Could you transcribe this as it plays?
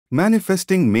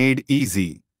Manifesting Made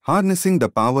Easy, Harnessing the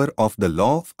Power of the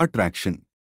Law of Attraction.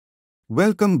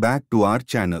 Welcome back to our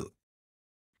channel.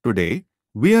 Today,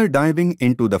 we are diving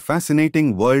into the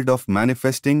fascinating world of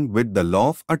manifesting with the law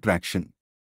of attraction.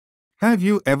 Have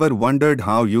you ever wondered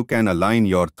how you can align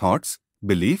your thoughts,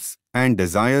 beliefs, and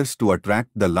desires to attract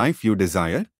the life you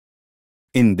desire?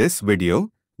 In this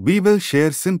video, we will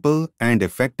share simple and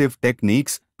effective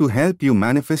techniques to help you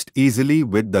manifest easily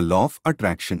with the law of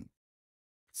attraction.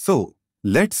 So,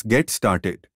 let's get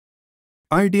started.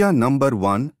 Idea number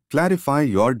 1. Clarify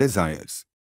your desires.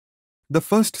 The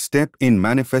first step in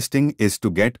manifesting is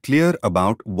to get clear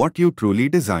about what you truly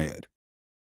desire.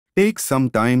 Take some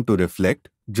time to reflect,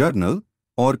 journal,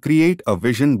 or create a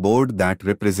vision board that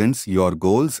represents your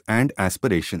goals and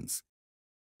aspirations.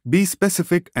 Be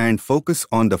specific and focus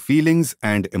on the feelings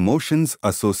and emotions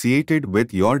associated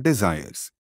with your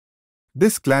desires.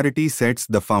 This clarity sets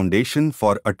the foundation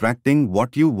for attracting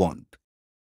what you want.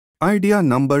 Idea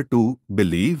number 2.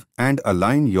 Believe and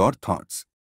align your thoughts.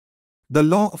 The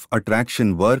law of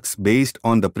attraction works based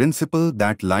on the principle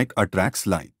that like attracts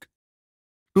like.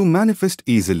 To manifest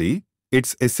easily,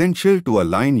 it's essential to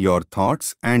align your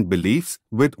thoughts and beliefs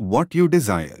with what you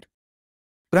desire.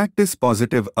 Practice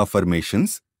positive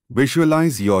affirmations,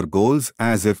 visualize your goals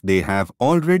as if they have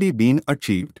already been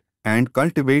achieved, and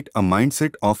cultivate a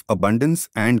mindset of abundance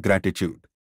and gratitude.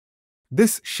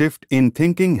 This shift in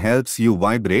thinking helps you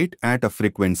vibrate at a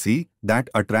frequency that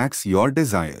attracts your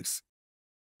desires.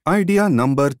 Idea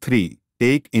number 3.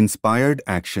 Take inspired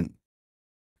action.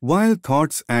 While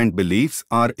thoughts and beliefs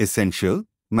are essential,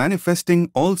 manifesting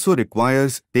also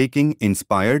requires taking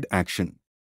inspired action.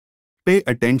 Pay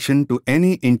attention to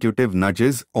any intuitive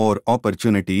nudges or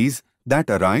opportunities that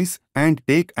arise and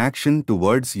take action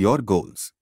towards your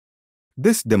goals.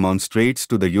 This demonstrates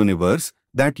to the universe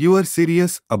that you are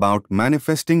serious about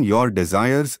manifesting your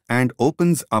desires and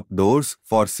opens up doors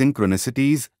for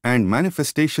synchronicities and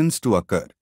manifestations to occur.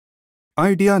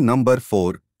 Idea number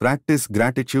 4. Practice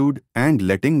gratitude and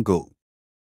letting go.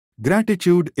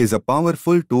 Gratitude is a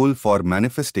powerful tool for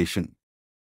manifestation.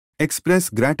 Express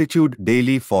gratitude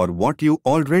daily for what you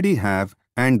already have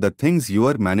and the things you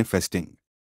are manifesting.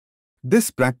 This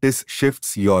practice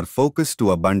shifts your focus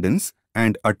to abundance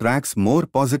and attracts more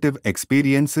positive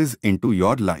experiences into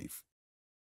your life.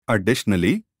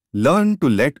 Additionally, learn to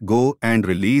let go and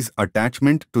release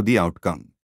attachment to the outcome.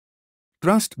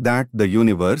 Trust that the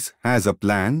universe has a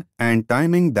plan and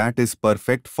timing that is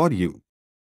perfect for you.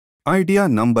 Idea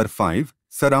number 5.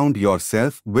 Surround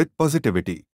yourself with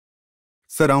positivity.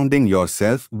 Surrounding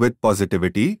yourself with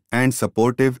positivity and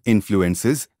supportive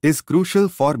influences is crucial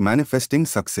for manifesting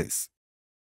success.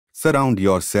 Surround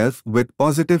yourself with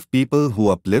positive people who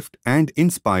uplift and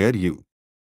inspire you.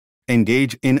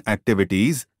 Engage in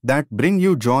activities that bring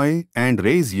you joy and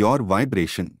raise your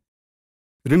vibration.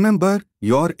 Remember,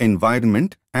 your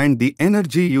environment and the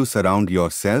energy you surround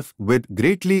yourself with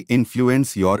greatly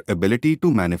influence your ability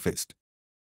to manifest.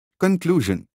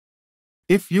 Conclusion.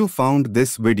 If you found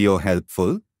this video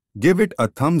helpful, give it a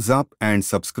thumbs up and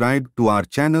subscribe to our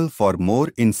channel for more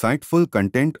insightful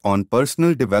content on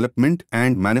personal development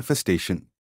and manifestation.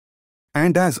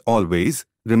 And as always,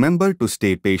 remember to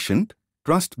stay patient,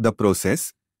 trust the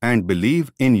process, and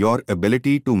believe in your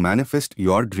ability to manifest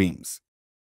your dreams.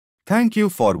 Thank you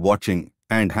for watching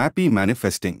and happy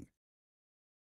manifesting.